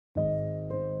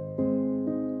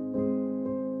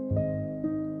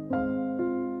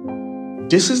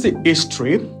This is the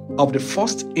history of the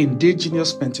first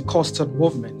indigenous Pentecostal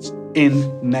movement in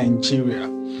Nigeria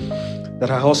that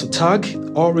I also tag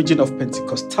Origin of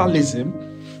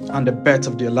Pentecostalism and the birth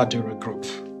of the Aladure group.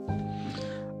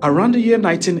 Around the year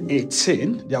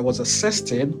 1918, there was a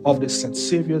session of the St.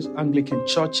 Saviour's Anglican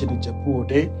Church in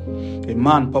Ijebu-Ode, a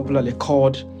man popularly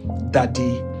called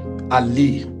Daddy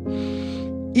Ali.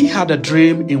 He had a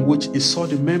dream in which he saw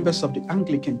the members of the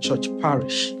Anglican Church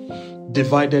parish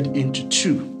divided into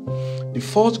two. The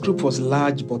first group was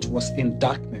large but was in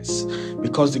darkness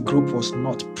because the group was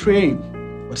not praying.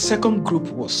 The second group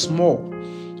was small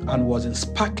and was in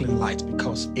sparkling light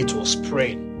because it was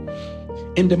praying.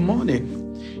 In the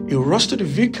morning, he rushed to the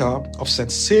vicar of St.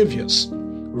 Saviour's,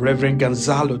 Reverend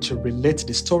Gonzalo, to relate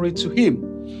the story to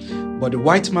him. But the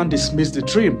white man dismissed the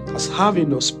dream as having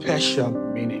no special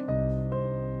meaning.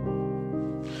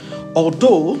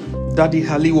 Although Daddy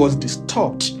Ali was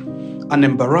disturbed and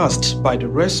embarrassed by the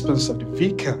response of the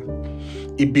vicar,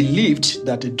 he believed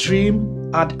that the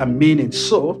dream had a meaning,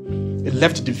 so he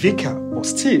left the vicar, but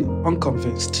still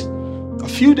unconvinced. A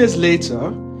few days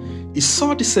later, he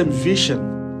saw the same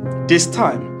vision. This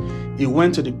time, he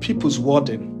went to the people's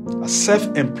warden, a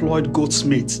self-employed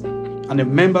goldsmith and a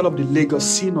member of the Lagos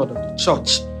Synod of the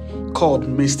church called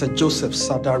Mr. Joseph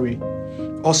Sadare,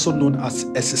 also known as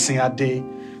Esisiade,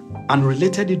 and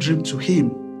related the dream to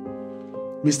him.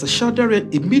 Mr.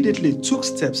 Sadare immediately took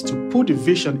steps to put the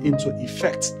vision into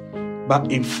effect by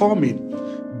informing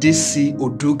D.C.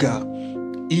 Oduga,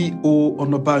 E.O.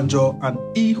 Onobanjo, and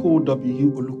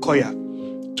E.O.W.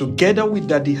 Olukoya. Together with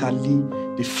Daddy Ali,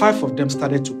 the five of them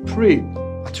started to pray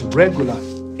at regular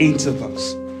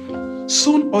intervals.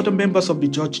 Soon, other members of the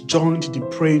church joined the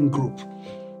praying group.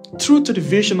 True to the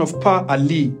vision of Pa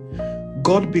Ali,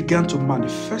 God began to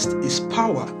manifest His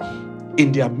power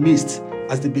in their midst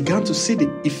as they began to see the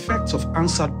effects of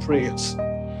answered prayers.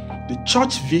 The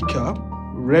church vicar,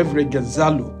 Reverend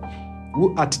Gonzalo,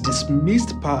 who had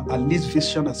dismissed Pa Ali's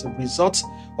vision as a result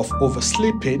of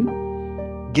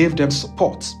oversleeping, gave them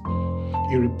support.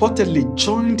 He reportedly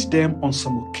joined them on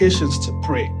some occasions to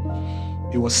pray.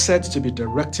 He was said to be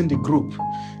directing the group,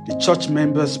 the church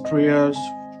members' prayers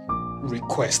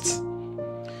requests.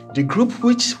 The group,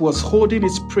 which was holding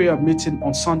its prayer meeting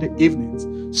on Sunday evenings,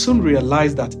 soon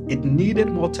realized that it needed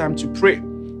more time to pray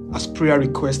as prayer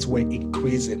requests were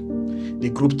increasing. The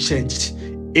group changed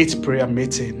its prayer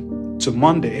meeting to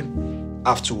Monday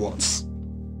afterwards.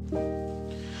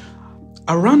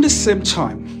 Around the same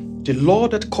time, the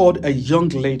Lord had called a young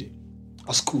lady,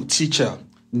 a school teacher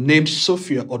named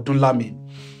Sophia Odunlami,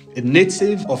 a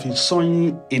native of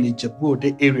Isonyi in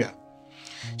Ijebu-Ode area.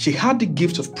 She had the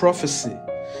gift of prophecy.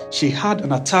 She had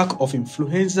an attack of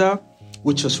influenza,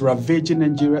 which was ravaging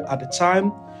Nigeria at the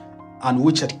time and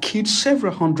which had killed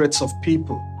several hundreds of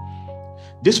people.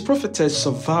 This prophetess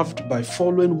survived by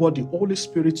following what the Holy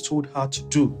Spirit told her to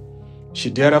do. She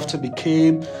thereafter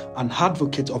became an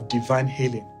advocate of divine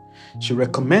healing. She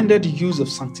recommended the use of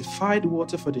sanctified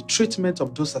water for the treatment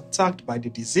of those attacked by the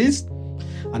disease,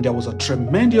 and there was a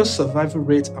tremendous survival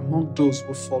rate among those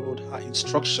who followed her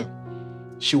instruction.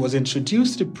 She was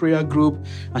introduced to the prayer group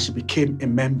and she became a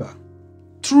member.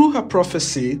 Through her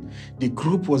prophecy, the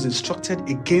group was instructed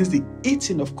against the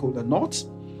eating of cola nuts,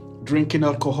 drinking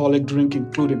alcoholic drink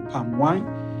including palm wine,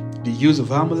 the use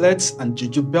of amulets and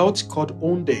juju belts called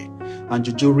onde, and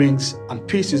juju rings and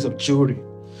pieces of jewelry.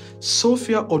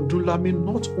 Sophia Odunlami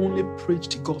not only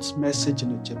preached God's message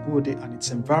in Ijebu-Ode and its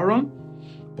environment,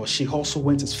 but she also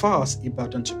went as far as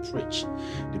Ibadan to preach.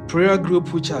 The prayer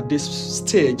group, which at this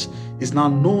stage is now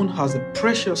known as the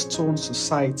Precious Stone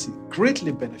Society,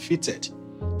 greatly benefited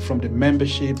from the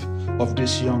membership of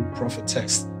this young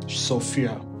prophetess,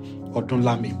 Sophia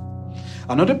Odunlami.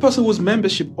 Another person whose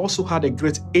membership also had a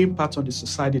great impact on the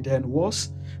society then was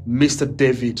Mr.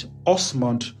 David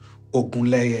Osmond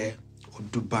Ogunleye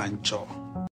Odubanjo.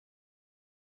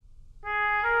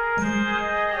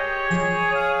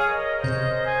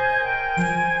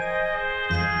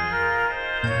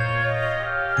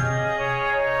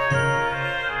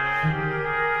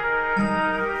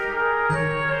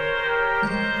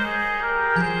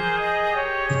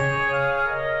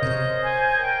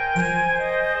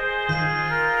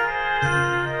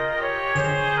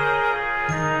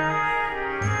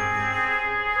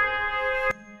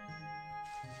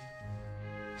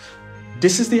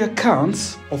 This is the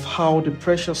account of how the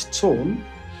Precious Stone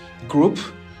group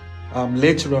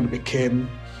later on became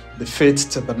the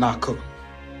Faith Tabernacle.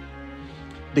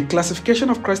 The classification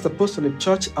of Christ Apostolic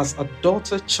Church as a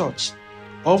daughter church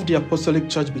of the Apostolic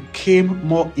Church became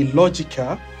more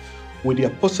illogical with the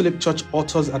Apostolic Church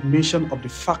author's admission of the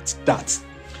fact that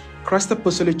Christ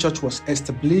Apostolic Church was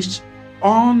established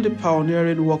on the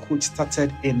pioneering work which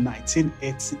started in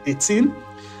 1918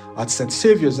 at St.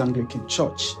 Saviour's Anglican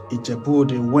Church,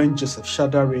 Ijebu-Ode, when Joseph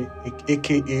Shadare,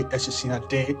 aka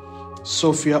Eshusiade,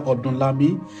 Sophia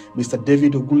Odunlami, Mr.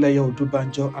 David Ogunleye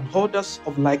Odubanjo, and others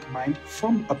of like mind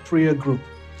formed a prayer group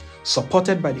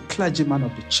supported by the clergyman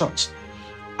of the church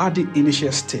at the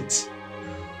initial state.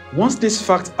 Once this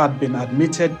fact had been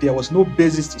admitted, there was no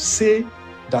basis to say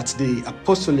that the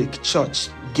Apostolic Church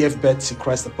gave birth to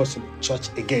Christ Apostolic Church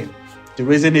again. The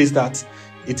reason is that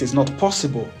it is not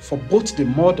possible for both the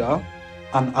mother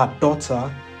and her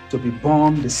daughter to be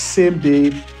born the same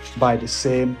day by the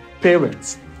same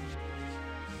parents.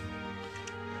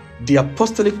 The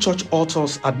Apostolic Church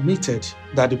authors admitted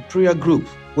that the prayer group,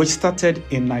 which started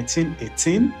in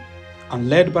 1918 and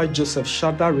led by Joseph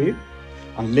Shadare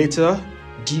and later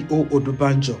D.O.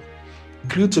 Odubanjo,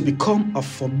 grew to become a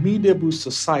formidable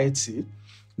society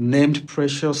named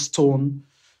Precious Stone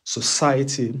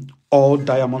Society or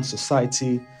Diamond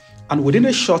Society, and within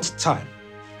a short time,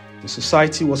 the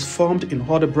society was formed in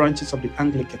other branches of the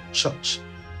Anglican Church.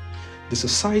 The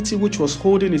society, which was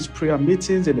holding its prayer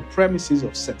meetings in the premises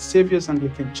of St. Saviour's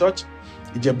Anglican Church,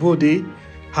 Ijebu-Ode,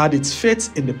 had its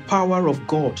faith in the power of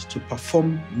God to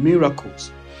perform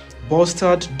miracles,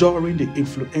 bolstered during the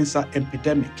influenza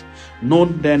epidemic,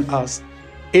 known then as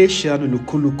Asian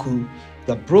Lukuluku,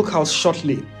 that broke out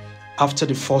shortly after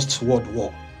the First World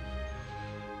War.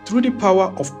 Through the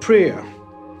power of prayer,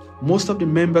 most of the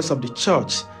members of the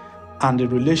church and the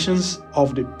relations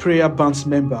of the prayer band's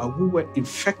member who were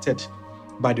infected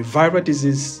by the viral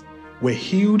disease were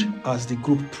healed as the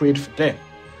group prayed for them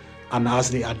and as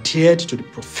they adhered to the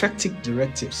prophetic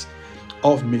directives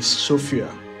of Miss Sophia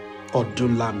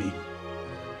Odunlami.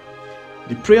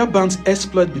 The prayer band's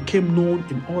exploit became known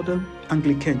in other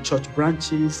Anglican church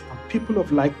branches, and people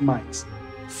of like minds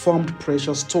formed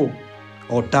Precious Stone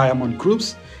or Diamond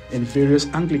groups in various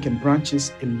Anglican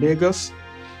branches in Lagos,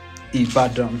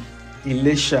 Ibadan,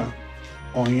 Ilesha,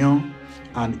 Oyon,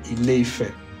 and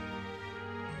Ile-Ife.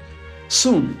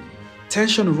 Soon,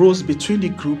 tension rose between the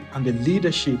group and the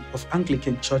leadership of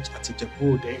Anglican Church at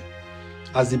Ijebu-Ode,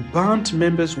 as the band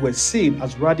members were seen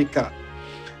as radical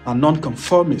and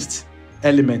non-conformist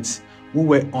elements who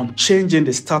were unchanging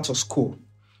the status quo.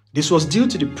 This was due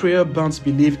to the prayer band's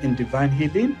belief in divine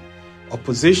healing,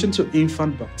 opposition to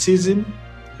infant baptism,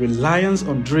 reliance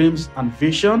on dreams and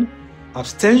vision,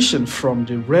 abstention from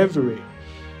the revelry,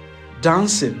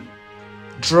 dancing,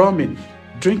 drumming,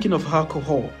 drinking of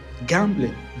alcohol,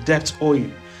 gambling, debt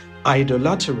owing,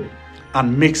 idolatry,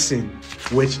 and mixing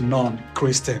with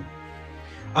non-Christian.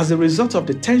 As a result of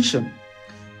the tension,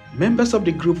 members of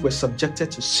the group were subjected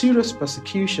to serious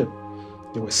persecution.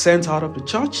 They were sent out of the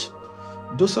church.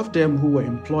 Those of them who were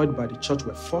employed by the church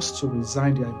were forced to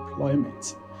resign their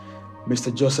employment.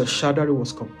 Mr. Joseph Shadare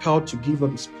was compelled to give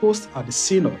up his post at the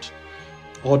synod.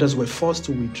 Others were forced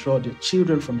to withdraw their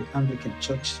children from the Anglican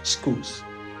church schools.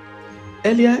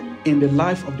 Earlier in the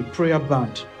life of the prayer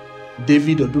band,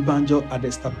 David Odubanjo had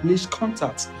established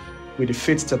contact with the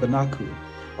Faith Tabernacle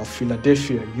of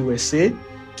Philadelphia, USA,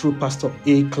 through Pastor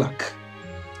A. Clark,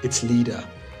 its leader,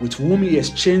 with whom he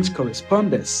exchanged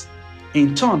correspondence.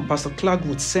 In turn, Pastor Clark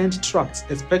would send tracts,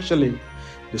 especially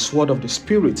The Sword of the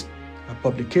Spirit, and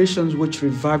publications which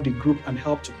revived the group and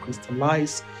helped to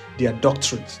crystallize their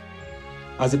doctrines.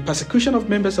 As the persecution of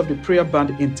members of the prayer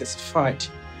band intensified,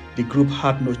 the group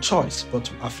had no choice but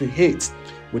to affiliate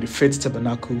with the Faith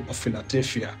Tabernacle of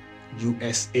Philadelphia,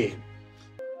 USA.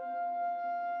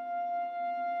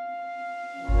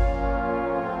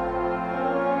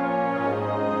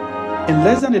 In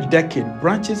less than a decade,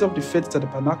 branches of the Faith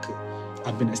Tabernacle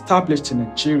had been established in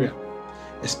Nigeria,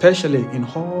 especially in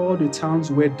all the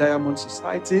towns where Diamond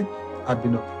Society had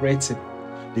been operating.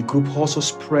 The group also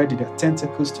spread their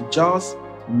tentacles to Jos,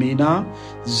 Minna,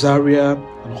 Zaria,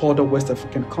 and other West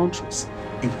African countries,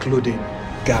 including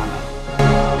Ghana.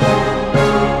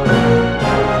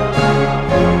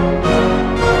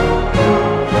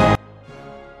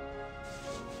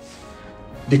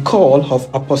 The call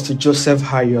of Apostle Joseph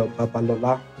Ayo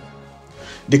Babalola.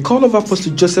 The call of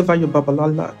Apostle Joseph Ayo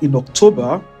Babalola in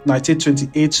October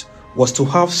 1928 was to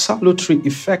have salutary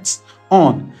effects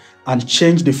on and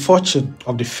change the fortune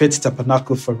of the Faith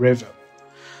Tabernacle forever.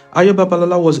 Ayo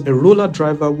Babalola was a roller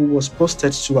driver who was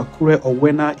posted to Akure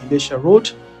Owena Ilesha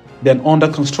Road, then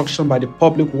under construction by the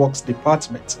Public Works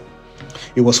Department.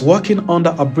 He was working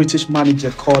under a British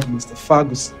manager called Mr.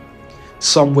 Ferguson,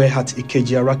 somewhere at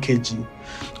Ikeji-Arakeji.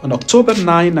 On October 9,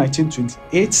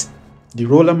 1928, the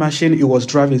roller machine he was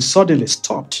driving suddenly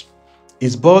stopped.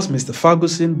 His boss, Mr.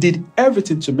 Ferguson, did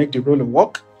everything to make the roller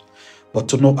work, but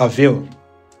to no avail.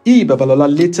 Babalola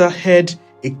later heard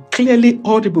a clearly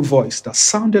audible voice that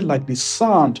sounded like the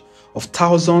sound of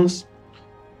thousands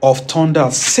of thunder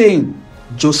saying,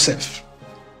 Joseph,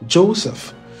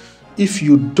 Joseph, if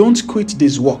you don't quit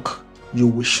this work, you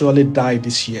will surely die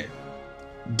this year.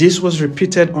 This was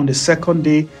repeated on the second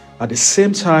day at the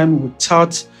same time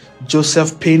without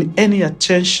Joseph paying any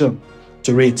attention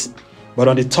to it. But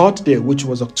on the third day, which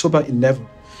was October 11,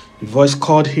 the voice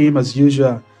called him as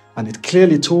usual, and it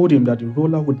clearly told him that the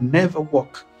ruler would never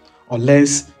work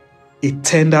unless he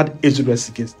tendered his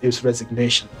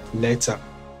resignation later.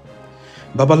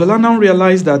 Babalola now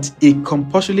realized that he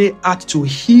compulsorily had to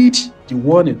heed the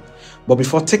warning, but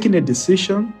before taking a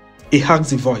decision, he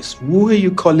asked the voice, "Who are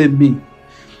you calling me?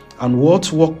 And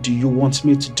what work do you want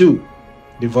me to do?"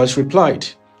 The voice replied,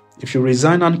 "If you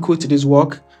resign and quit this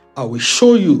work, I will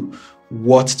show you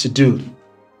what to do."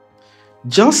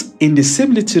 Just in the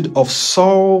similitude of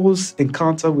Saul's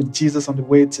encounter with Jesus on the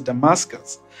way to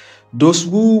Damascus, those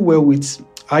who were with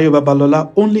Ayo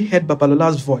Babalola only heard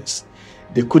Babalola's voice.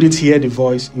 They couldn't hear the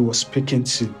voice he was speaking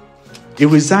to. He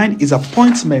resigned his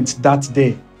appointment that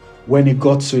day when he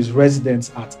got to his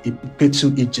residence at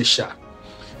Ipetu Ijesha.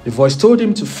 The voice told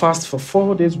him to fast for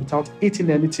 4 days without eating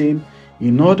anything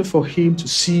in order for him to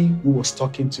see who was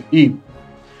talking to him.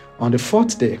 On the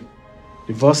fourth day,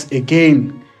 the voice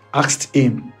again asked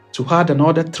him to add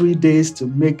another 3 days to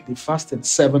make the fasting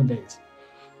 7 days.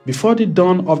 Before the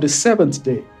dawn of the seventh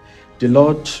day, the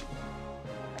Lord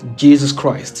Jesus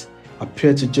Christ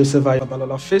appeared to Joseph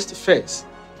Babalola face to face.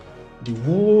 The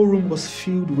whole room was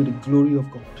filled with the glory of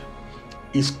God.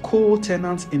 His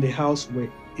co-tenants in the house were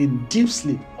in deep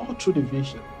sleep all through the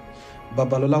vision.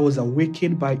 Babalola was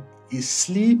awakened by his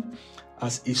sleep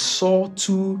as he saw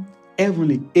 2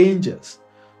 heavenly angels.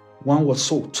 One was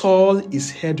so tall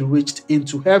his head reached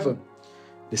into heaven.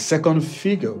 The second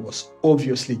figure was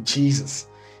obviously Jesus.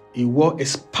 He wore a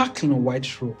sparkling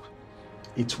white robe.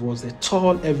 It was the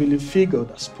tall heavenly figure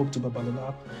that spoke to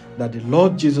Babalola that the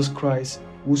Lord Jesus Christ,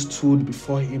 who stood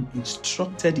before him,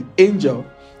 instructed the angel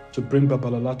to bring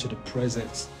Babalola to the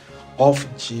presence of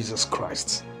Jesus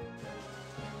Christ.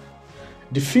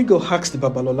 The figure asked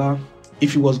Babalola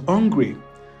if he was hungry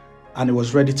and he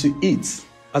was ready to eat.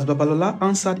 As Babalola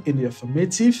answered in the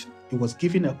affirmative, he was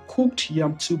given a cooked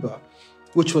yam tuber,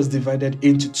 which was divided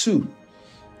into 2.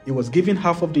 He was given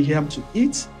half of the yam to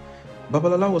eat.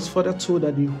 Babalola was further told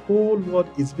that the whole world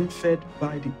is being fed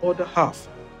by the other half.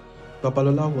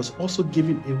 Babalola was also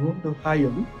given a rod of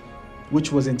iron,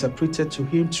 which was interpreted to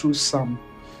him through Psalm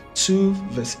 2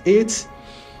 verse 8.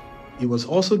 He was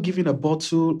also given a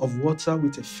bottle of water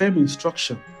with a firm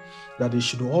instruction that he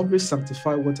should always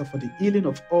sanctify water for the healing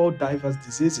of all diverse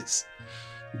diseases.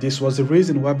 This was the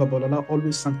reason why Babalola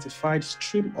always sanctified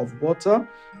stream of water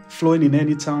flowing in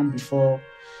any town before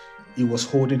he was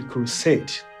holding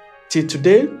crusade. Till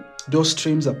today, those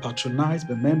streams are patronized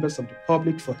by members of the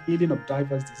public for healing of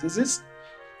diverse diseases.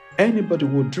 Anybody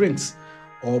who drinks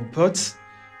or bathes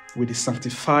with the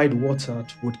sanctified water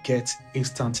would get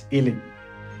instant healing.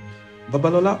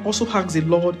 Babalola also asked the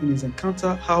Lord in his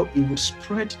encounter how he would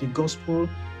spread the gospel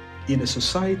in a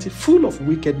society full of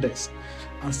wickedness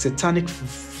and satanic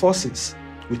forces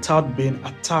without being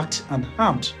attacked and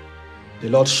harmed. The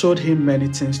Lord showed him many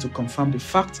things to confirm the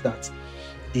fact that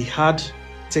he had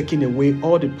taken away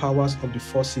all the powers of the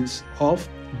forces of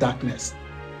darkness.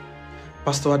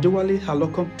 Pastor Adewale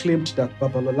Halokon claimed that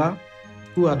Babalola,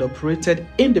 who had operated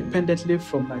independently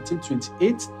from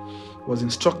 1928, was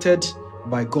instructed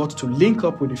by God to link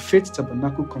up with the Faith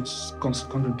Tabernacle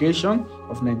Congregation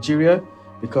of Nigeria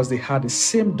because they had the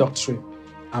same doctrine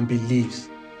and beliefs.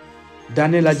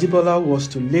 Daniel Ajibola was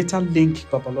to later link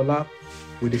Babalola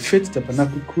with the Faith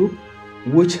Tabernacle group,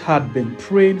 which had been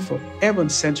praying for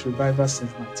heaven-sent revival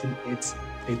since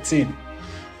 1918.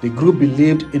 The group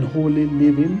believed in holy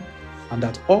living and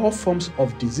that all forms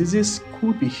of diseases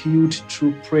could be healed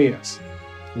through prayers.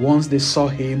 Once they saw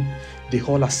him, they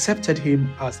all accepted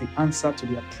him as the answer to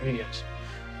their prayers.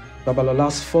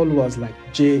 Babalola's followers like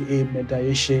J.A.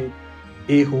 Medaeshe,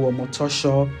 Eho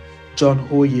Omotosho, John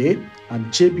Hoye,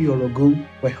 and J.B. Orogun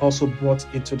were also brought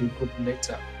into the group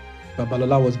later.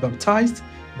 Babalola was baptized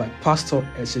by Pastor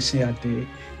Eseshiade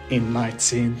in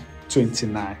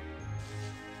 1929.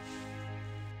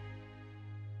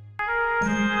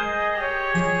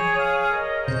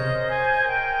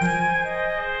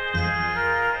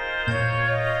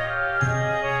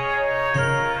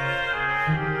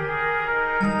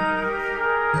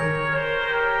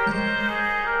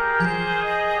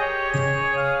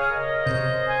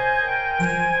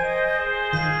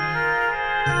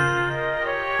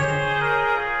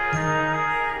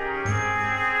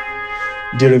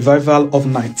 the revival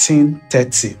of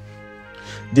 1930.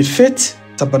 The Faith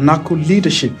Tabernacle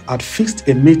leadership had fixed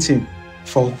a meeting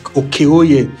for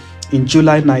Okeoye in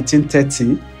July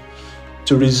 1930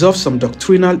 to resolve some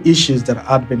doctrinal issues that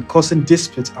had been causing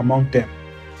disputes among them.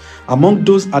 Among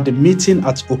those at the meeting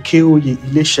at Okeoye,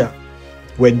 Ilesha,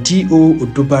 were D.O.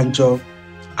 Odubanjo,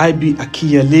 I.B.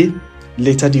 Akiyele,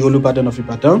 later the Olubadan of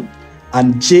Ibadan,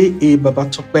 and J.A.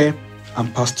 Babatope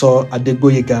and Pastor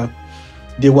Adegboyega.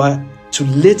 They were to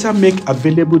later make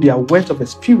available their wealth of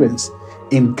experience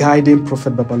in guiding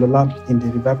Prophet Babalola in the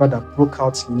revival that broke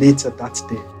out later that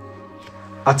day.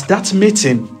 At that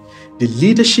meeting, the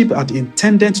leadership had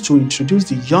intended to introduce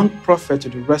the young prophet to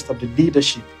the rest of the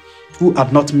leadership who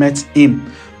had not met him.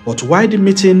 But while the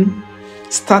meeting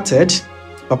started,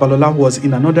 Babalola was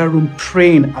in another room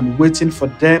praying and waiting for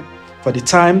them for the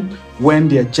time when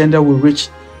the agenda will reach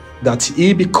that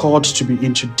he be called to be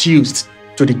introduced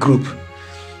to the group.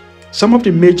 Some of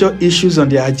the major issues on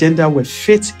the agenda were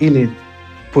faith healing,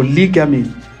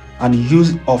 polygamy, and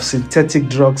use of synthetic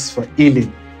drugs for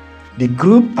healing. The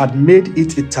group had made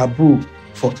it a taboo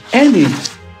for any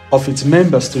of its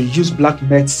members to use black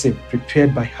medicine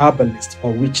prepared by herbalists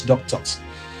or witch doctors.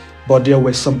 But there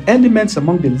were some elements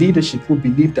among the leadership who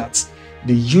believed that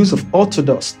the use of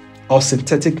orthodox or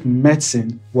synthetic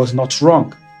medicine was not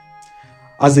wrong.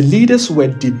 As the leaders were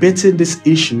debating this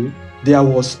issue, there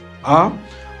was a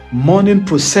morning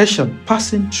procession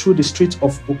passing through the streets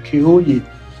of Okeoye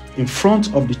in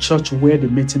front of the church where the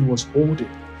meeting was holding.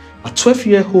 A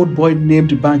 12-year-old boy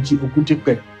named Banji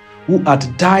Ogundipe, who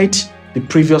had died the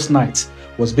previous night,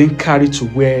 was being carried to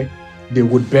where they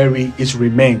would bury his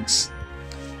remains.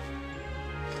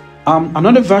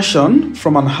 Another version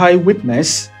from an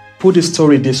eyewitness put the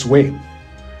story this way.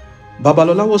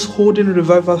 Babalola was holding a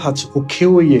revival at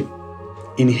Okeoye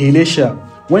in Ilesha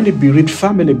when the bereaved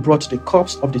family brought the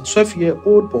corpse of the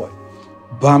 12-year-old boy,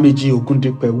 Bamiji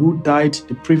Ogundipe, who died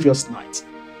the previous night.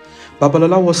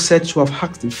 Babalola was said to have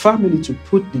asked the family to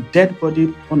put the dead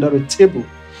body under a table.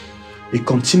 He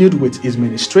continued with his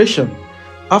ministration.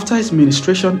 After his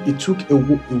ministration, he took a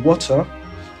water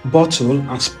bottle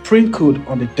and sprinkled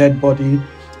on the dead body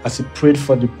as he prayed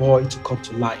for the boy to come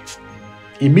to life.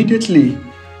 Immediately,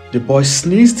 the boy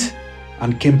sneezed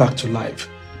and came back to life.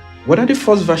 Whether the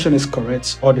first version is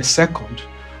correct or the second,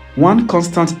 one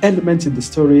constant element in the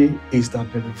story is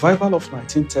that the revival of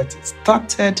 1930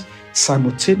 started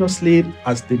simultaneously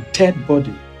as the dead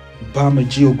body,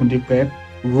 Bamiji Ogundipe,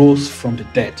 rose from the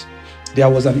dead. There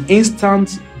was an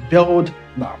instant build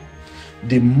now.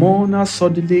 The mourners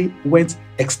suddenly went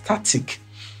ecstatic.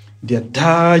 Their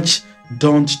dirge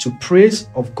dawned to praise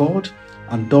of God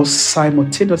and thus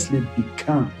simultaneously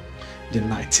began the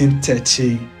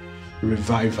 1930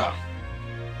 revival.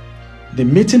 The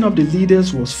meeting of the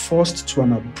leaders was forced to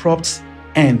an abrupt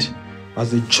end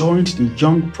as they joined the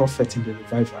young prophet in the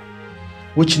revival,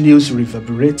 which news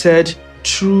reverberated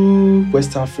through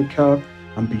West Africa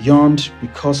and beyond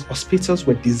because hospitals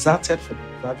were deserted for the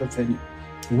revival venue,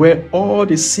 where all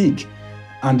the sick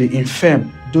and the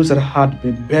infirm, those that had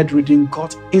been bedridden,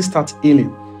 got instant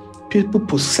healing. People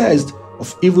possessed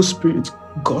of evil spirits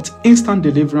got instant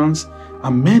deliverance,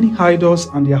 and many idols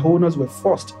and their owners were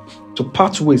forced to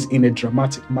part ways in a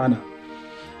dramatic manner.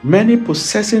 Many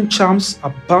possessing charms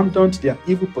abandoned their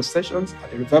evil possessions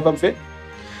at the revival venue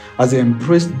as they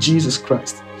embraced Jesus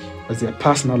Christ as their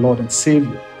personal Lord and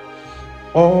Savior.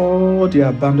 All the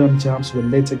abandoned charms were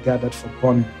later gathered for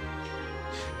burning.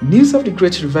 News of the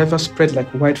great revival spread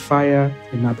like wildfire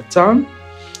in Abatan,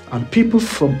 and people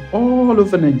from all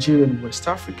over Nigeria and West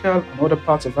Africa and other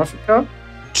parts of Africa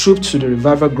trooped to the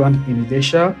revival ground in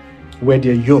Ilesha, where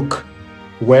their yoke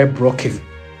were broken.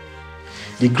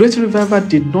 The great revival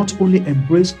did not only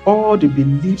embrace all the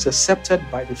beliefs accepted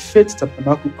by the Faith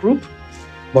Tabernacle group,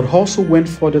 but also went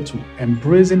further to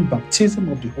embracing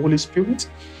baptism of the Holy Spirit,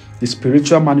 the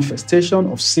spiritual manifestation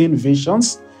of seeing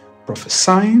visions,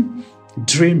 prophesying,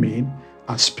 dreaming,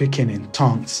 and speaking in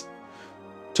tongues.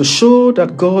 To show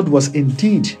that God was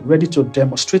indeed ready to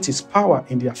demonstrate his power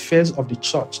in the affairs of the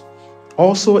church.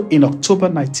 Also in October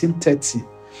 1930,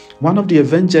 one of the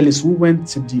evangelists who went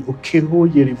to the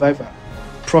Okeoye revival,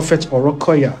 Prophet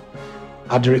Orokoya,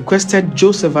 had requested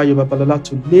Joseph Ayo Babalola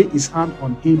to lay his hand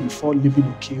on him before leaving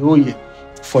Okeoye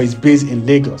for his base in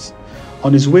Lagos.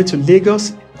 On his way to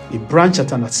Lagos, he branched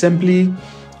at an assembly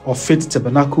of Faith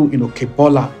Tabernacle in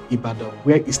Okebola, Ibadan,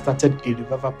 where he started a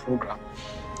revival program.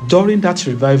 During that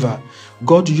revival,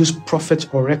 God used Prophet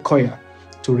Orokoya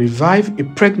to revive a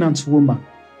pregnant woman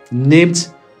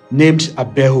named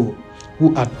Abeho,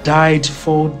 who had died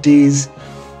 4 days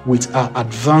with her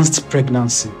advanced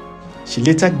pregnancy. She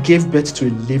later gave birth to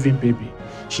a living baby.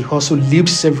 She also lived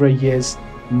several years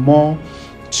more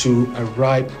to a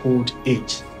ripe old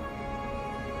age.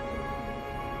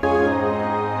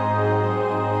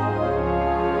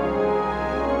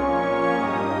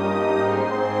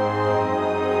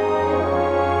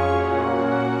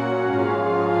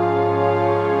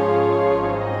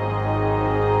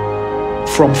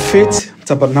 From Faith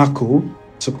Tabernacle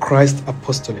to Christ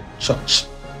Apostolic Church.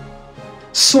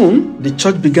 Soon, the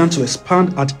church began to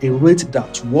expand at a rate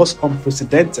that was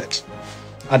unprecedented.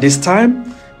 At this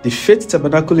time, the Faith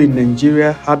Tabernacle in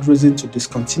Nigeria had reason to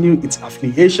discontinue its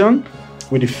affiliation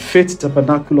with the Faith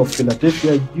Tabernacle of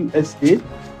Philadelphia, USA.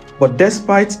 But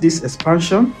despite this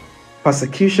expansion,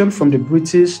 persecution from the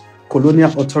British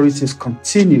colonial authorities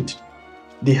continued.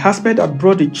 The aspect that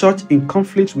brought the church in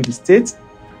conflict with the state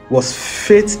was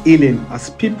faith healing, as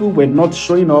people were not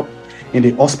showing up in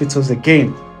the hospitals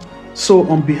again. So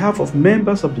on behalf of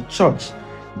members of the church,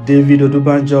 David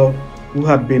Odubanjo, who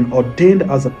had been ordained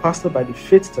as a pastor by the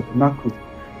Faith Tabernacle,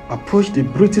 approached the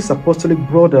British Apostolic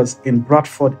Brothers in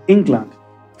Bradford, England,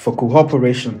 for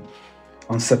cooperation.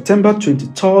 On September 23,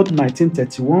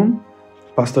 1931,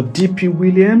 Pastor D.P.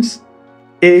 Williams,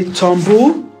 A.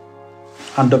 Turnbull,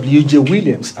 and W.J.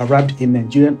 Williams arrived in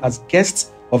Nigeria as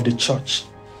guests of the church.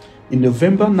 In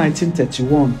November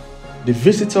 1931, the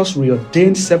visitors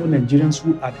reordained 7 Nigerians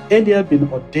who had earlier been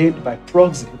ordained by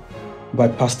proxy by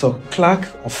Pastor Clark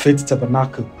of Faith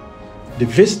Tabernacle. The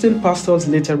visiting pastors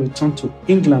later returned to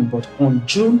England, but on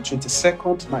June 22,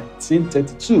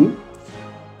 1932,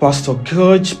 Pastor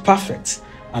George Perfect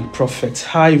and Prophet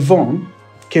High Vaughan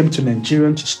came to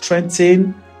Nigeria to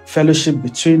strengthen fellowship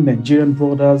between Nigerian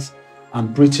brothers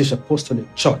and British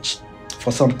Apostolic Church.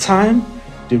 For some time,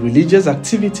 the religious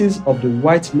activities of the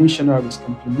white missionaries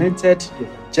complemented the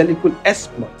evangelical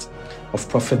exploits of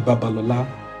Prophet Babalola.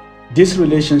 This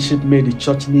relationship made the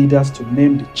church leaders to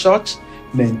name the church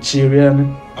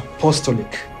Nigerian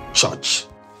Apostolic Church.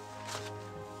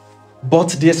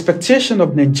 But the expectation of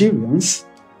Nigerians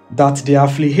that their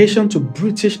affiliation to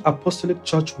British Apostolic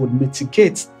Church would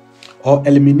mitigate or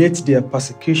eliminate their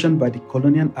persecution by the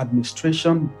colonial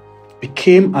administration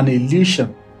became an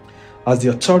illusion, as the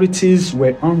authorities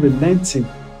were unrelenting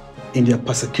in their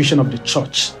persecution of the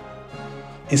church.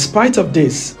 In spite of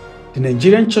this, the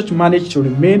Nigerian church managed to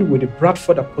remain with the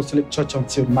Bradford Apostolic Church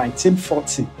until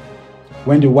 1940,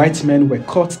 when the white men were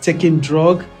caught taking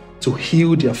drugs to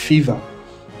heal their fever.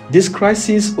 This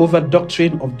crisis over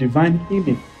doctrine of divine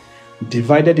healing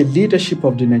divided the leadership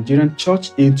of the Nigerian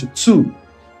church into two.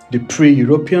 The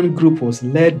pre-European group was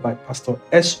led by Pastor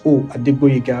S.O.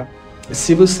 Adegboyega, a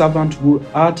civil servant who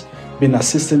had been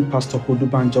assisting Pastor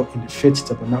Odubanjo in the Faith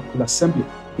Tabernacle Assembly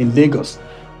in Lagos,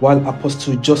 while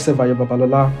Apostle Joseph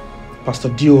Ayobabalola, Pastor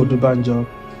D.O. Odubanjo,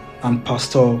 and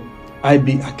Pastor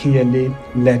I.B. Akinyele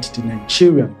led the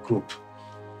Nigerian group.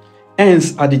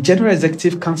 Hence, at the General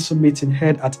Executive Council meeting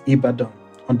held at Ibadan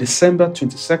on December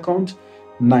 22,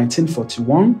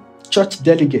 1941, church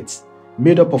delegates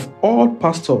made up of all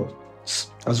pastors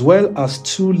as well as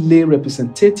 2 lay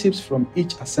representatives from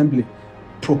each assembly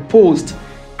proposed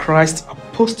Christ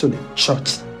Apostolic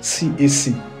Church,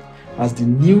 CAC, as the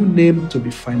new name to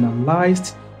be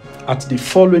finalized at the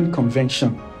following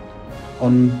convention.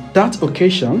 On that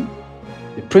occasion,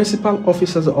 the principal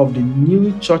officers of the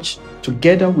new church,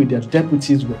 together with their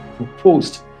deputies, were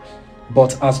proposed.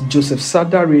 But as Joseph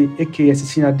Sadare, aka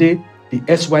Sisinade,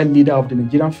 the SY leader of the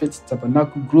Nigerian Faith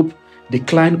Tabernacle Group,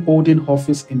 declined holding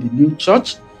office in the new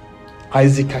church,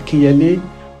 Isaac Akinyele,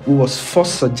 who was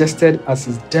first suggested as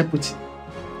his deputy,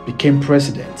 became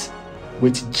president,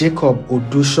 with Jacob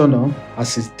Odushono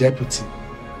as his deputy.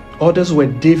 Others were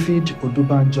David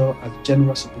Odubanjo as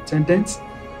general superintendent,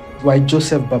 while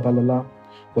Joseph Babalola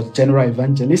was general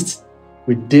evangelist,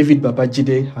 with David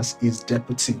Babajide as his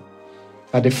deputy.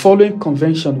 At the following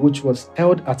convention, which was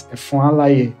held at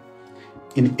Efonalaye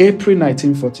in April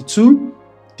 1942,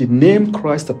 the name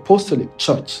Christ Apostolic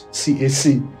Church,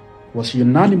 CAC, was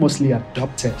unanimously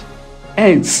adopted.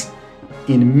 Hence,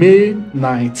 in May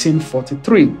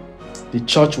 1943, the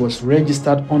church was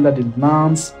registered under the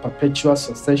Lands Perpetual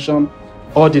Succession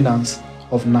Ordinance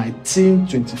of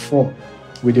 1924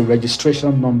 with the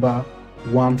registration number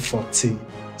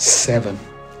 147.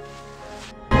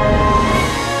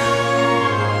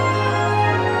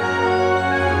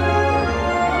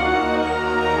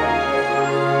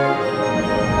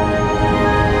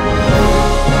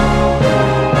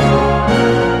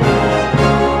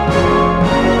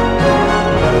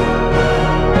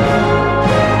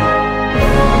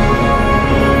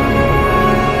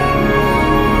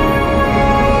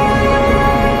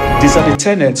 These are the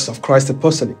tenets of Christ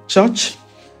Apostolic Church.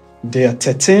 They are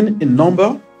 13 in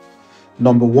number.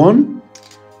 Number 1,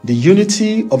 the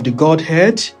unity of the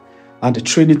Godhead and the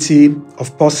Trinity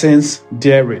of persons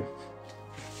therein.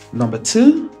 Number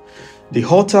 2, the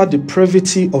utter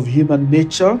depravity of human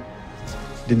nature,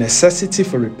 the necessity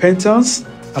for repentance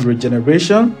and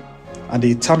regeneration, and the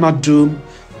eternal doom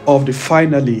of the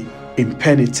finally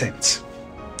impenitent.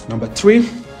 Number 3,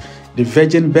 the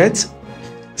virgin birth,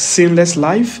 sinless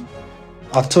life,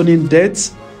 atoning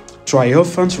death,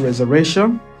 triumphant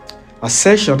resurrection,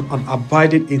 ascension and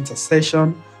abiding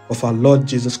intercession of our Lord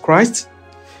Jesus Christ,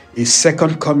 His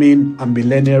second coming and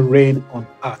millennial reign on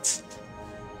earth.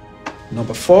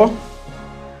 Number 4,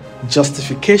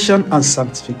 justification and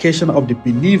sanctification of the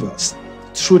believers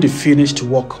through the finished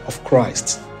work of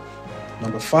Christ.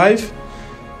 Number 5,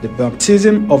 the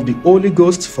baptism of the Holy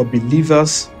Ghost for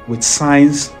believers with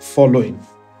signs following.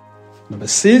 Number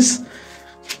 6,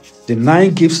 the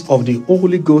 9 gifts of the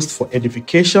Holy Ghost for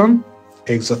edification,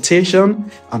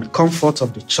 exhortation, and comfort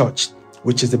of the church,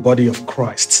 which is the body of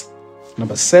Christ.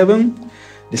 Number 7,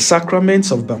 the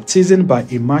sacraments of baptism by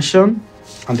immersion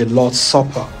and the Lord's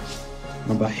Supper.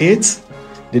 Number 8,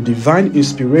 the divine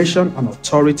inspiration and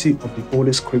authority of the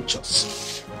Holy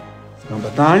Scriptures.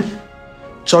 Number 9,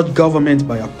 church government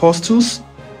by apostles,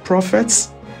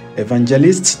 prophets,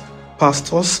 evangelists,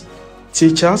 pastors,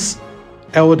 teachers,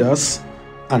 elders,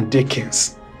 and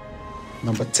deacons.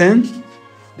 Number 10,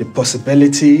 the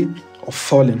possibility of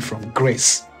falling from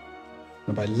grace.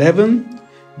 Number 11,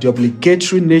 the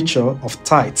obligatory nature of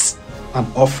tithes and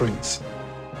offerings.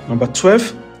 Number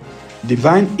 12,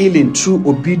 divine healing through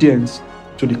obedience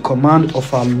to the command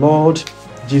of our Lord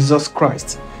Jesus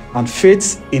Christ and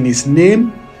faith in His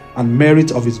name and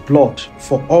merit of His blood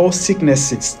for all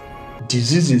sicknesses,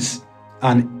 diseases,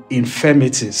 and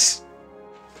infirmities.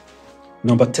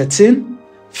 Number 13,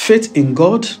 faith in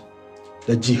God,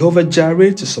 the Jehovah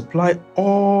Jireh, to supply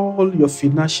all your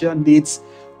financial needs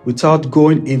without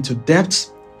going into debt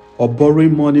or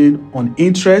borrowing money on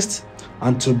interest,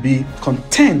 and to be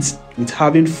content with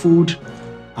having food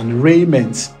and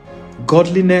raiment.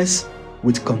 Godliness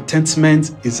with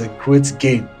contentment is a great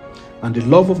gain, and the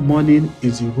love of money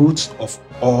is the root of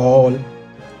all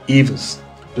evils.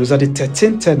 Those are the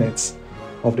 13 tenets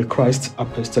of the Christ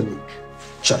Apostolic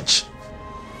Church.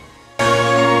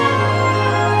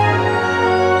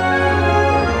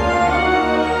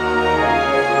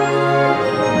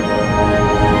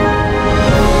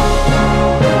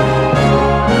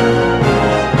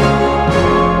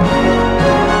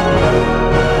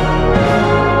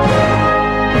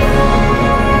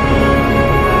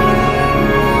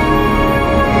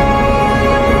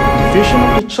 The vision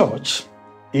of the church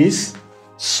is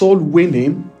soul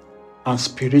winning and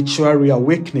spiritual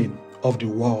reawakening of the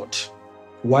world,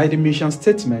 while the mission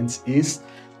statement is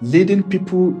leading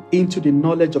people into the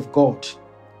knowledge of God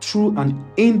through an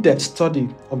in-depth study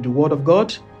of the Word of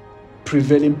God,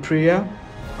 prevailing prayer,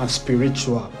 and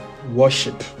spiritual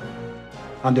worship.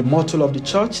 And the motto of the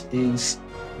church is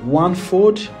one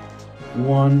fold,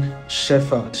 one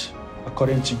shepherd,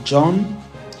 according to John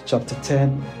chapter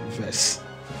 10, verse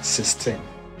 16.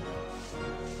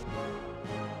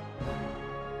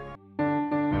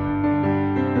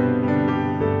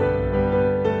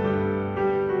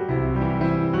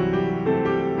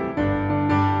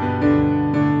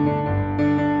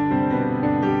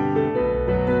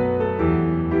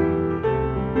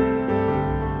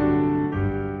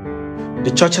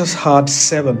 The church has had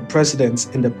 7 presidents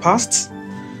in the past,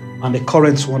 and the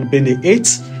current one being the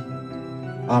 8th.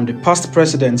 The past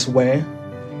presidents were,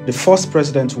 the first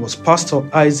president was Pastor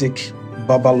Isaac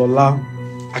Babalola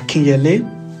Akinyele.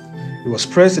 He was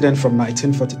president from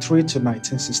 1943 to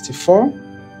 1964.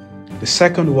 The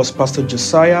second was Pastor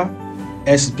Josiah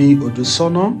S.B.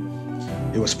 Odusono.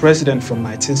 He was president from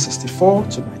 1964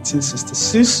 to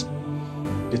 1966.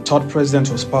 The third president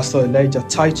was Pastor Elijah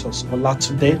Titus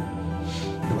Olatunde.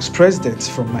 He was president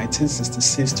from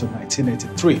 1966 to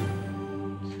 1983.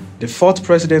 The fourth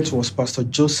president was Pastor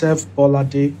Joseph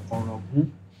Bolade Orogun.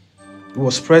 He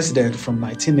was president from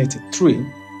 1983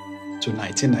 to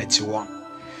 1991.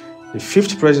 The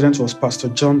fifth president was Pastor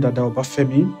John Dada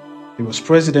Obafemi. He was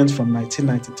president from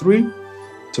 1993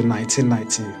 to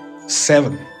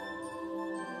 1997.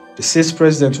 The sixth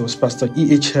president was Pastor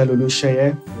E.H.L.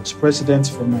 Olusheye. He was president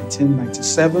from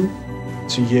 1997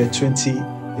 to year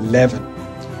 2011.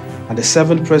 And the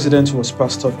seventh president was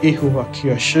Pastor Ehu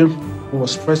Akiyoshu, who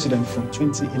was president from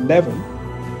 2011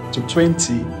 to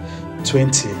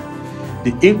 2020.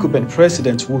 The incumbent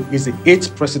president, who is the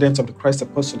 8th president of the Christ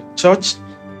Apostolic Church,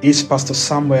 is Pastor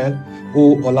Samuel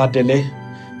O. Oladele,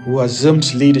 who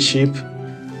assumed leadership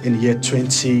in year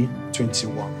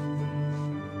 2021.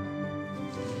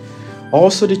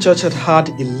 Also, the church had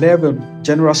 11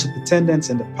 general superintendents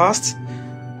in the past,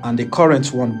 and the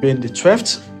current one being the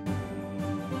 12th.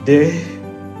 They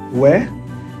were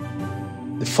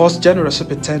the first general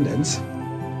superintendent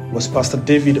was Pastor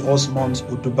David Osmond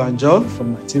Odubanjo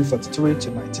from 1943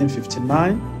 to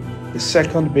 1959. The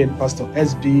second being Pastor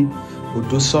S.B.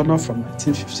 Odusono from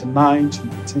 1959 to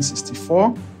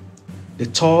 1964. The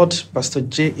third, Pastor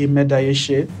J.A.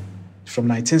 Medayeshe from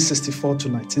 1964 to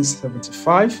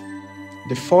 1975.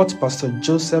 The fourth, Pastor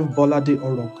Joseph Bolade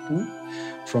Oroku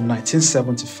from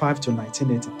 1975 to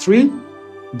 1983.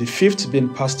 The fifth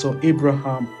being Pastor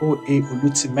Abraham O.A.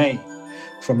 Olutimei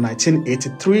from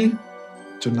 1983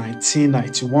 to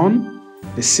 1991.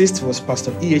 The sixth was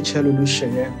Pastor E.H.L.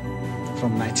 Olusheye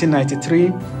from 1993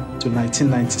 to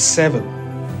 1997.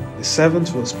 The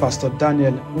seventh was Pastor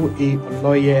Daniel O.A.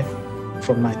 Oloye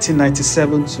from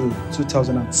 1997 to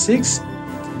 2006.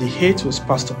 The eighth was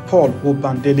Pastor Paul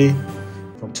Obandele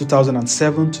from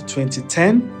 2007 to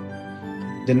 2010.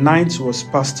 The ninth was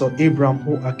Pastor Abraham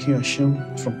O.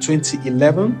 Akinyoshin from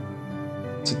 2011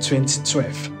 to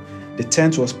 2012. The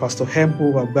 10th was Pastor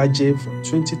Hembo Wagbaje from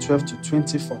 2012 to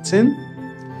 2014.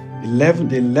 The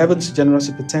 11th General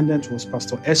Superintendent was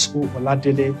Pastor S.O.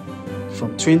 Oladele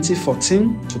from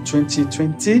 2014 to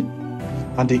 2020.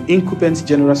 And the incumbent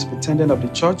General Superintendent of the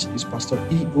church is Pastor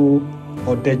E.O.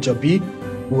 Odejobi,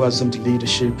 who assumed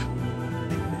leadership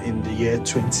in the year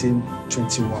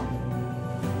 2021.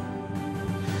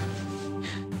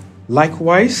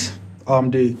 Likewise,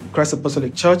 the Christ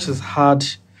Apostolic Church has had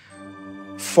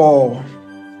 4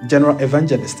 general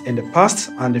evangelists in the past,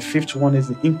 and the 5th one is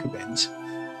the incumbent.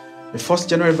 The first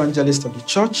general evangelist of the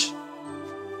church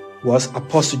was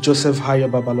Apostle Joseph Hayo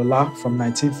Babalola from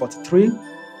 1943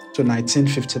 to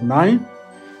 1959.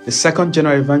 The second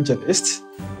general evangelist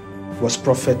was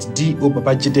Prophet D.O.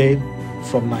 Babajide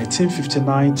from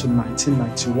 1959 to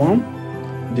 1991.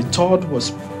 The third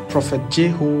was Prophet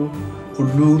Jeho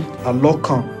Ulu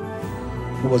Alokan,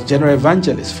 who was general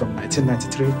evangelist from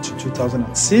 1993 to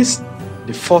 2006.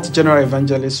 The fourth general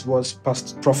evangelist was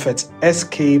Prophet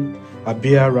S.K.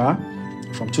 Abiara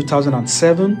from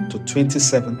 2007 to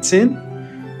 2017.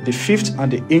 The fifth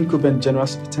and the incumbent general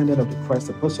superintendent of the Christ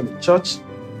Apostolic Church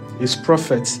is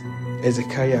Prophet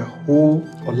Ezekiah Ho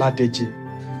Oladeji,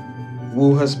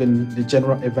 who has been the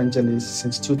general evangelist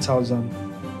since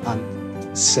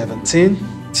 2017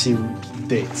 till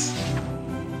date.